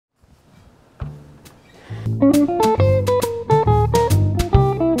Hi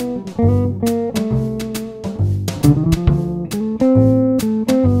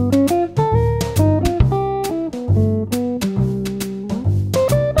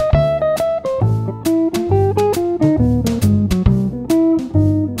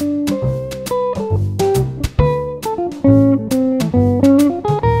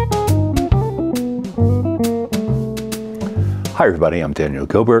everybody, I'm Daniel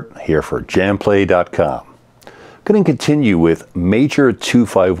Gilbert here for JamPlay.com. Going to continue with major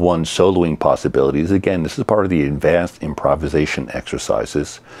 2-5-1 soloing possibilities. Again, this is part of the advanced improvisation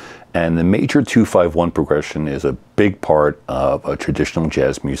exercises. And the major 2-5-1 progression is a big part of traditional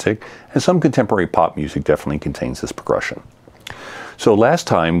jazz music, and some contemporary pop music definitely contains this progression. So last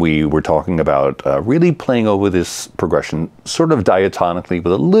time we were talking about really playing over this progression sort of diatonically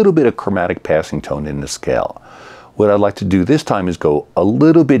with a little bit of chromatic passing tone in the scale. What I'd like to do this time is go a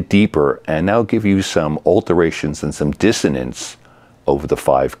little bit deeper and now give you some alterations and some dissonance over the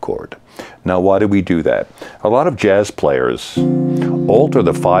 5 chord. Now, why do we do that? A lot of jazz players alter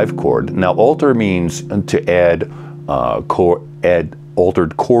the 5 chord. Now, alter means to add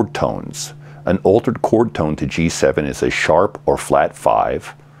altered chord tones. An altered chord tone to G7 is a sharp or flat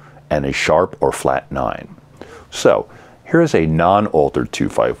 5 and a sharp or flat 9. So here's a non-altered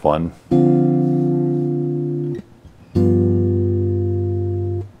 2-5-1.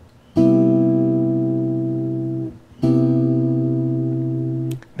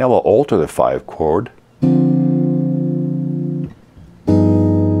 Now we'll alter the 5 chord.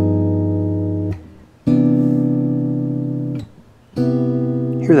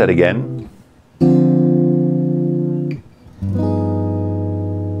 Hear that again.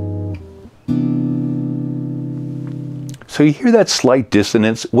 So you hear that slight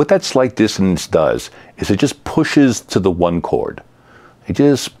dissonance. What that slight dissonance does is it just pushes to the 1 chord. It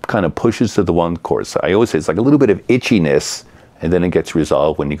just kind of pushes to the 1 chord. So I always say it's like a little bit of itchiness, and then it gets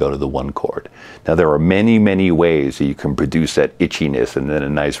resolved when you go to the 1 chord. Now there are many, many ways that you can produce that itchiness and then a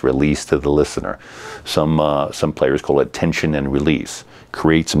nice release to the listener. Some players call it tension and release.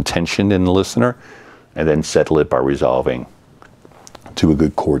 Create some tension in the listener and then settle it by resolving to a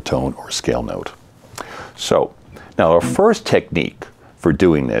good chord tone or scale note. So now our first technique for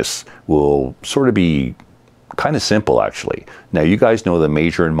doing this will sort of be kind of simple actually. Now you guys know the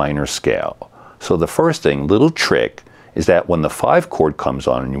major and minor scale. So the first thing, little trick, is that when the 5 chord comes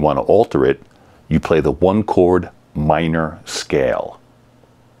on and you want to alter it, you play the 1 chord minor scale.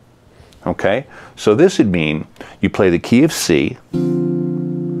 Okay? So this would mean you play the key of C.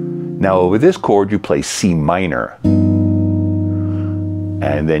 Now over this chord you play C minor.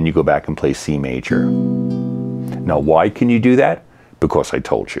 And then you go back and play C major. Now why can you do that? Because I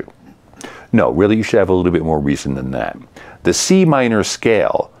told you. No, really you should have a little bit more reason than that. The C minor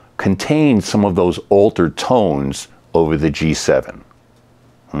scale contains some of those altered tones over the G7.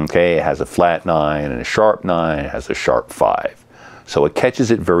 Okay, it has a flat 9 and a sharp 9, it has a sharp 5. So it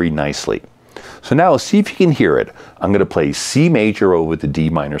catches it very nicely. So now see if you can hear it. I'm going to play C major over the D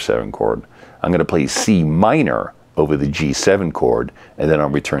minor 7 chord. I'm going to play C minor over the G7 chord, and then I'll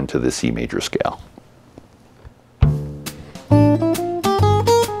return to the C major scale.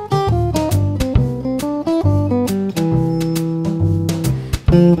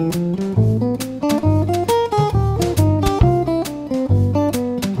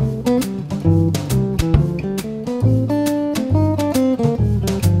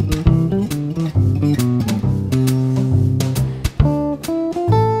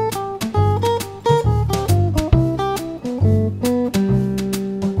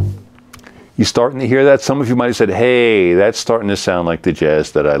 You starting to hear that? Some of you might have said, hey, that's starting to sound like the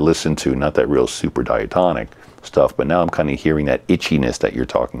jazz that I listen to, not that real super diatonic stuff, but now I'm kind of hearing that itchiness that you're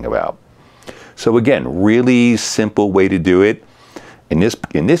talking about. So again, really simple way to do it. In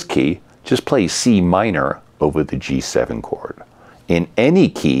this key, just play C minor over the G7 chord. In any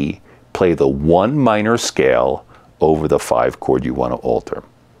key, play the 1 minor scale over the 5 chord you want to alter.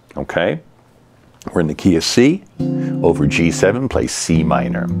 Okay? We're in the key of C. Over G7, play C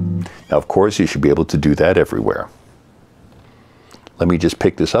minor. Now, of course, you should be able to do that everywhere. Let me just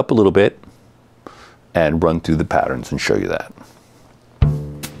pick this up a little bit and run through the patterns and show you that.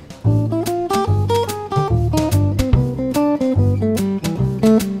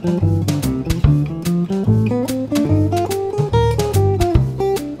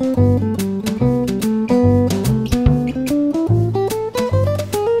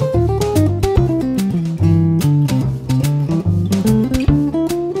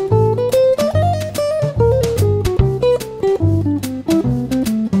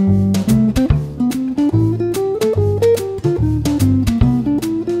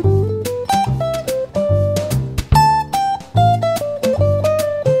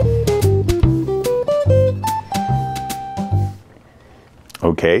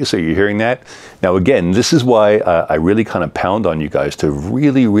 Okay, so you're hearing that? Now again, this is why I really kind of pound on you guys to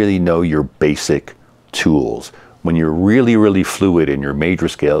really, really know your basic tools. When you're really, really fluid in your major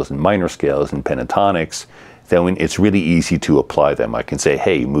scales and minor scales and pentatonics, then when it's really easy to apply them. I can say,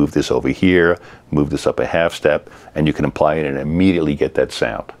 hey, move this over here, move this up a half step, and you can apply it and immediately get that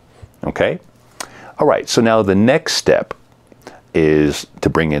sound. Okay? All right, so now the next step is to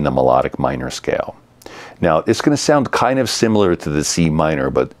bring in the melodic minor scale. Now, it's going to sound kind of similar to the C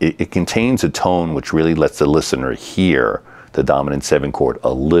minor, but it contains a tone which really lets the listener hear the dominant 7 chord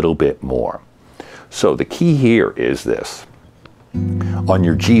a little bit more. So the key here is this. On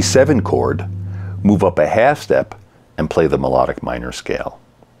your G7 chord, move up a half step and play the melodic minor scale.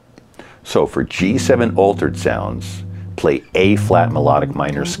 So for G7 altered sounds, play A flat melodic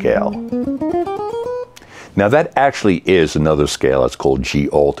minor scale. Now that actually is another scale that's called G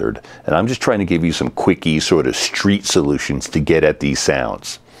altered, and I'm just trying to give you some quickie sort of street solutions to get at these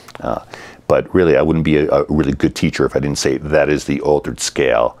sounds. But really, I wouldn't be a really good teacher if I didn't say that is the altered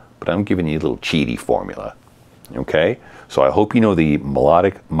scale, but I'm giving you a little cheaty formula. Okay, so I hope you know the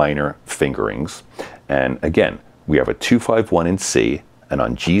melodic minor fingerings. And again, we have a 2-5-1 in C, and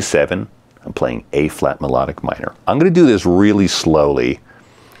on G7, I'm playing A flat melodic minor. I'm going to do this really slowly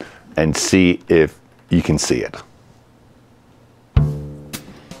and see if you can see it.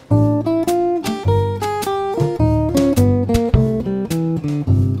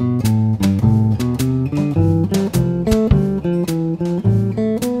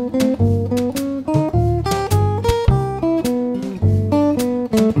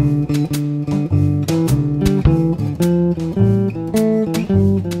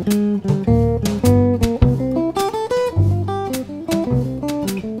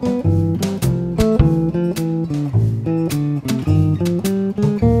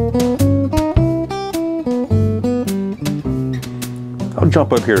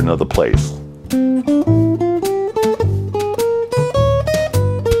 Jump up here to another place.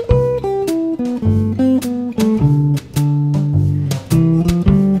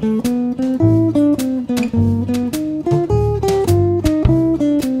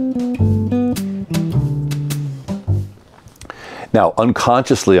 Now,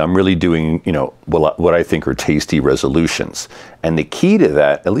 unconsciously, I'm really doing, what I think are tasty resolutions. And the key to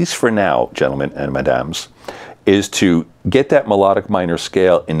that, at least for now, gentlemen and madames, is to get that melodic minor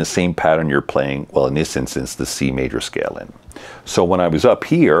scale in the same pattern you're playing, well, in this instance, the C major scale in. So when I was up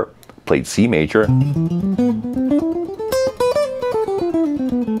here, played C major,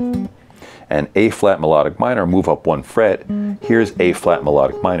 and A flat melodic minor, move up 1 fret. Here's A flat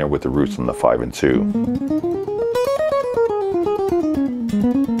melodic minor with the roots on the 5 and 2.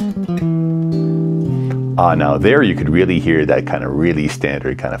 Now there you could really hear that kind of really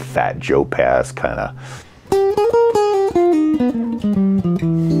standard kind of Fat Joe pass kind of.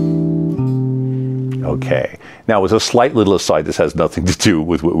 Okay, now as a slight little aside, this has nothing to do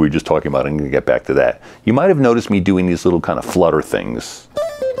with what we were just talking about. I'm going to get back to that. You might have noticed me doing these little kind of flutter things.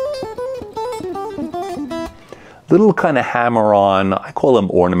 Little kind of hammer-on, I call them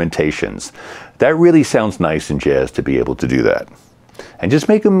ornamentations. That really sounds nice in jazz to be able to do that. And just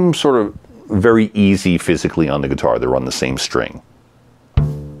make them sort of very easy physically on the guitar. They're on the same string.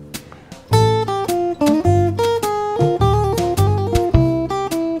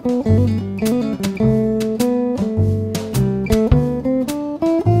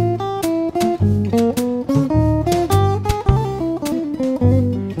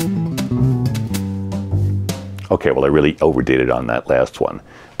 Okay, well, I really overdid it on that last one.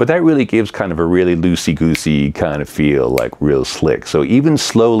 But that really gives kind of a really loosey-goosey kind of feel, like real slick. So even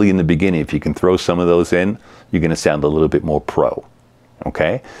slowly in the beginning, if you can throw some of those in, you're going to sound a little bit more pro.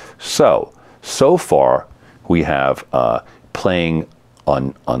 Okay? So far, we have playing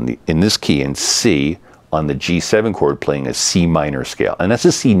in this key in C, on the G7 chord, playing a C minor scale. And that's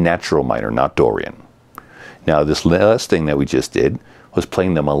a C natural minor, not Dorian. Now, this last thing that we just did was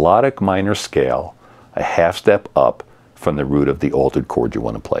playing the melodic minor scale a half step up from the root of the altered chord you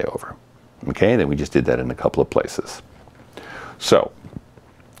want to play over. Okay, then we just did that in a couple of places. So,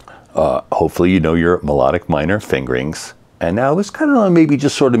 hopefully you know your melodic minor fingerings. And now let's kind of maybe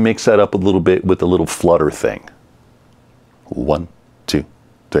just sort of mix that up a little bit with a little flutter thing. 1, 2,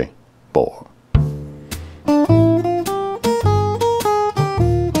 3, 4.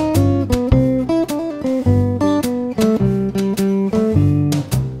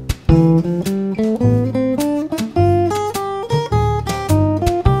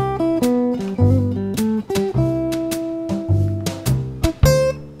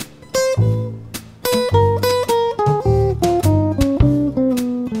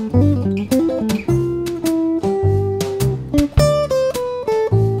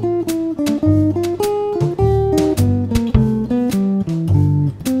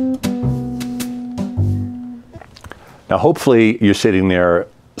 Now, hopefully you're sitting there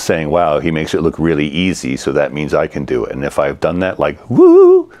saying, wow, he makes it look really easy, so that means I can do it. And if I've done that, like,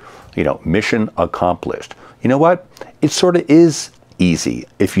 woo, you know, mission accomplished. You know what? It sort of is easy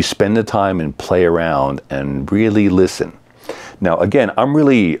if you spend the time and play around and really listen. Now, again, I'm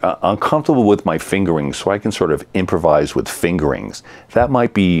really uncomfortable with my fingerings, so I can sort of improvise with fingerings. That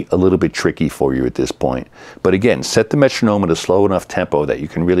might be a little bit tricky for you at this point. But again, set the metronome at a slow enough tempo that you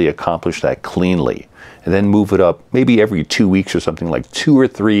can really accomplish that cleanly. And then move it up maybe every 2 weeks or something, like 2 or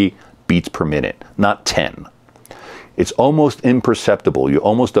 3 beats per minute, not 10. It's almost imperceptible. You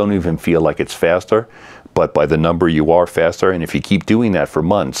almost don't even feel like it's faster, but by the number you are faster. And if you keep doing that for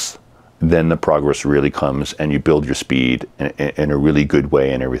months, then the progress really comes and you build your speed in a really good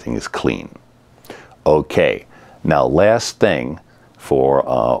way and everything is clean. Okay, now last thing for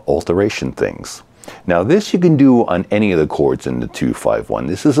alteration things. Now this you can do on any of the chords in the 2-5-1.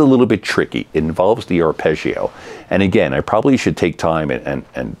 This is a little bit tricky. It involves the arpeggio. And again, I probably should take time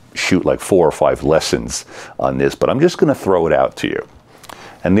and shoot like 4 or 5 lessons on this, but I'm just going to throw it out to you.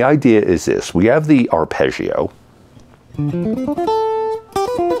 And the idea is this. We have the arpeggio.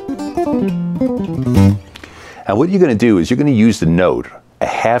 And what you're going to do is you're going to use the note a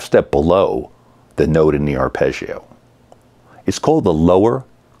half step below the note in the arpeggio. It's called the lower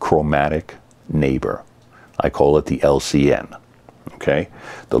chromatic neighbor. I call it the LCN. Okay?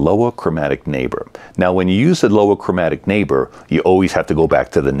 The lower chromatic neighbor. Now, when you use the lower chromatic neighbor, you always have to go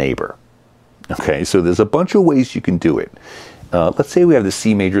back to the neighbor. Okay? So there's a bunch of ways you can do it. Let's say we have the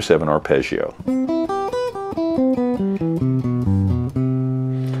C major 7 arpeggio.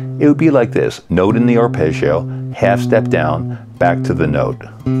 It would be like this. Note in the arpeggio, half step down, back to the note.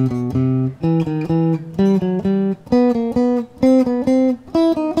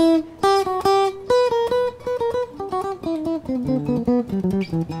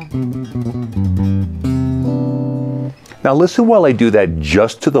 Now listen while I do that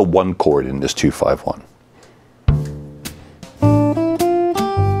just to the 1 chord in this 2-5-1.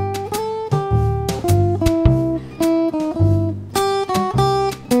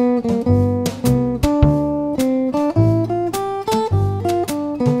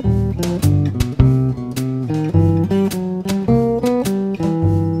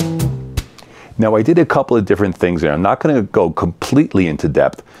 Now I did a couple of different things there. I'm not going to go completely into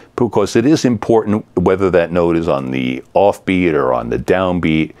depth because it is important whether that note is on the offbeat or on the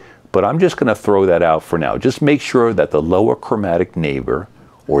downbeat, but I'm just going to throw that out for now. Just make sure that the lower chromatic neighbor,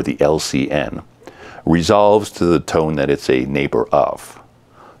 or the LCN, resolves to the tone that it's a neighbor of.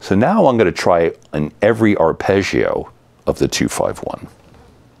 So now I'm going to try in every arpeggio of the 2-5-1.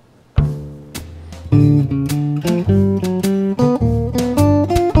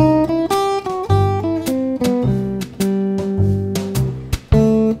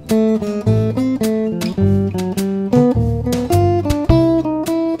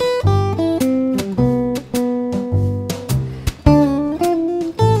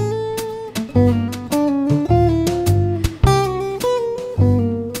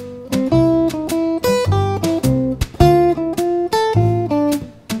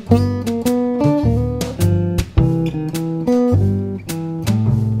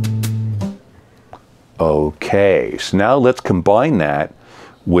 Okay, so now let's combine that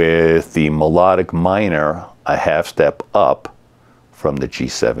with the melodic minor a half step up from the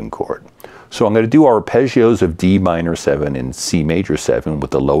G7 chord. So I'm going to do arpeggios of D minor 7 and C major 7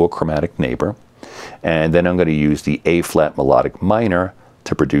 with the lower chromatic neighbor, and then I'm going to use the A flat melodic minor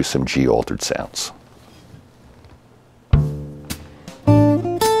to produce some G altered sounds.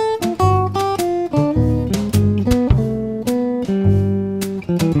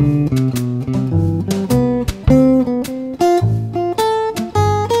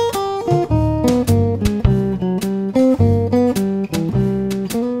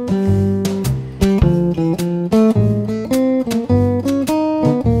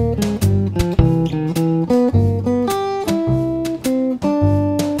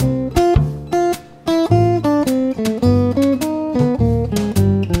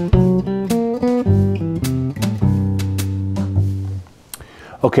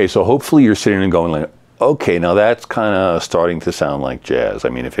 Okay, so hopefully you're sitting and going like, okay, now that's kind of starting to sound like jazz. I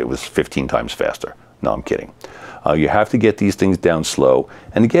mean, if it was 15 times faster. No, I'm kidding. You have to get these things down slow.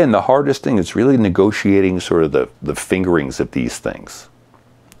 And again, the hardest thing is really negotiating sort of the fingerings of these things.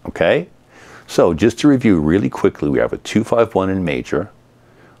 Okay? So just to review really quickly, we have a 2-5-1 in major.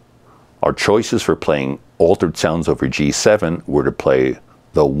 Our choices for playing altered sounds over G7 were to play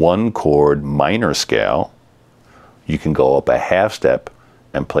the 1 chord minor scale. You can go up a half step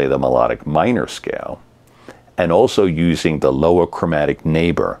and play the melodic minor scale, and also using the lower chromatic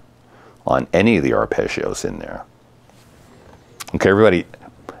neighbor on any of the arpeggios in there. Okay, everybody,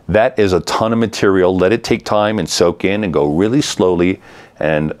 that is a ton of material. Let it take time and soak in and go really slowly.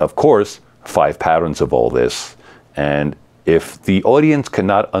 And of course, 5 patterns of all this. And if the audience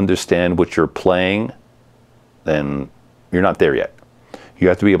cannot understand what you're playing, then you're not there yet. You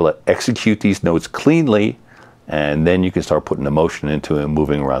have to be able to execute these notes cleanly, and then you can start putting emotion into it and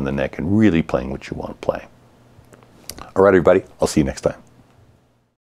moving around the neck and really playing what you want to play. All right, everybody, I'll see you next time.